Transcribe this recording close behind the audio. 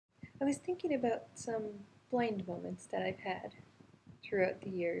I was thinking about some blind moments that I've had throughout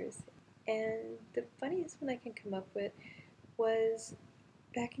the years, and the funniest one I can come up with was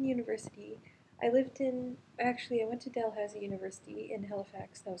back in university. I went to Dalhousie University in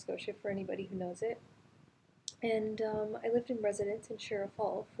Halifax, Nova Scotia, for anybody who knows it, and I lived in residence in Sheriff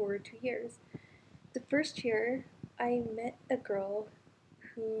Hall for 2 years. The first year, I met a girl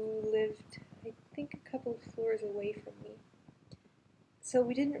who lived, I think, a couple of floors away from me. So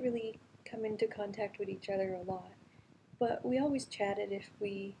we didn't really come into contact with each other a lot, but we always chatted if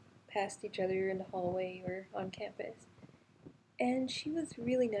we passed each other in the hallway or on campus. And she was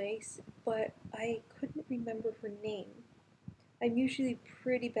really nice, but I couldn't remember her name. I'm usually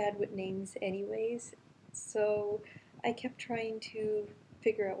pretty bad with names, anyways, so I kept trying to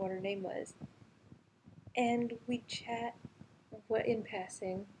figure out what her name was. And we'd chat what in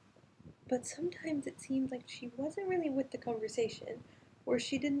passing, but sometimes it seemed like she wasn't really with the conversation, or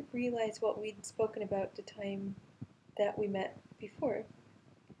she didn't realize what we'd spoken about the time that we met before.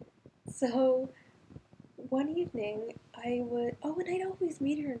 So one evening, and I'd always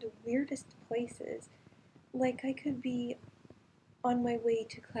meet her in the weirdest places. Like I could be on my way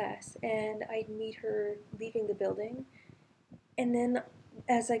to class and I'd meet her leaving the building, and then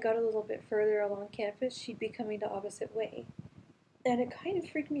as I got a little bit further along campus, she'd be coming the opposite way. And it kind of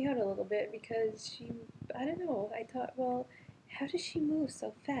freaked me out a little bit because I don't know, I thought, well, how does she move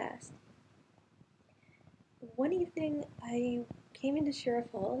so fast? One evening, I came into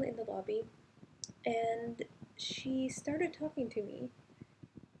Sheriff Hall in the lobby, and she started talking to me.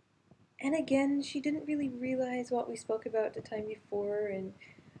 And again, she didn't really realize what we spoke about the time before, and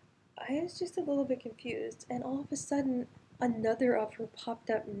I was just a little bit confused. And all of a sudden, another of her popped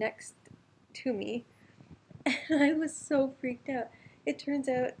up next to me, and I was so freaked out. It turns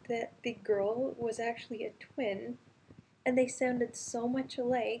out that the girl was actually a twin, and they sounded so much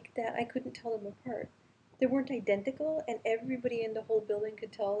alike that I couldn't tell them apart. They weren't identical, and everybody in the whole building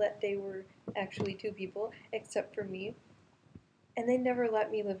could tell that they were actually two people, except for me. And they never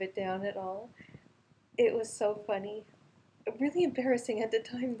let me live it down at all. It was so funny. Really embarrassing at the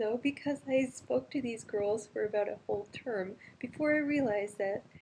time, though, because I spoke to these girls for about a whole term before I realized that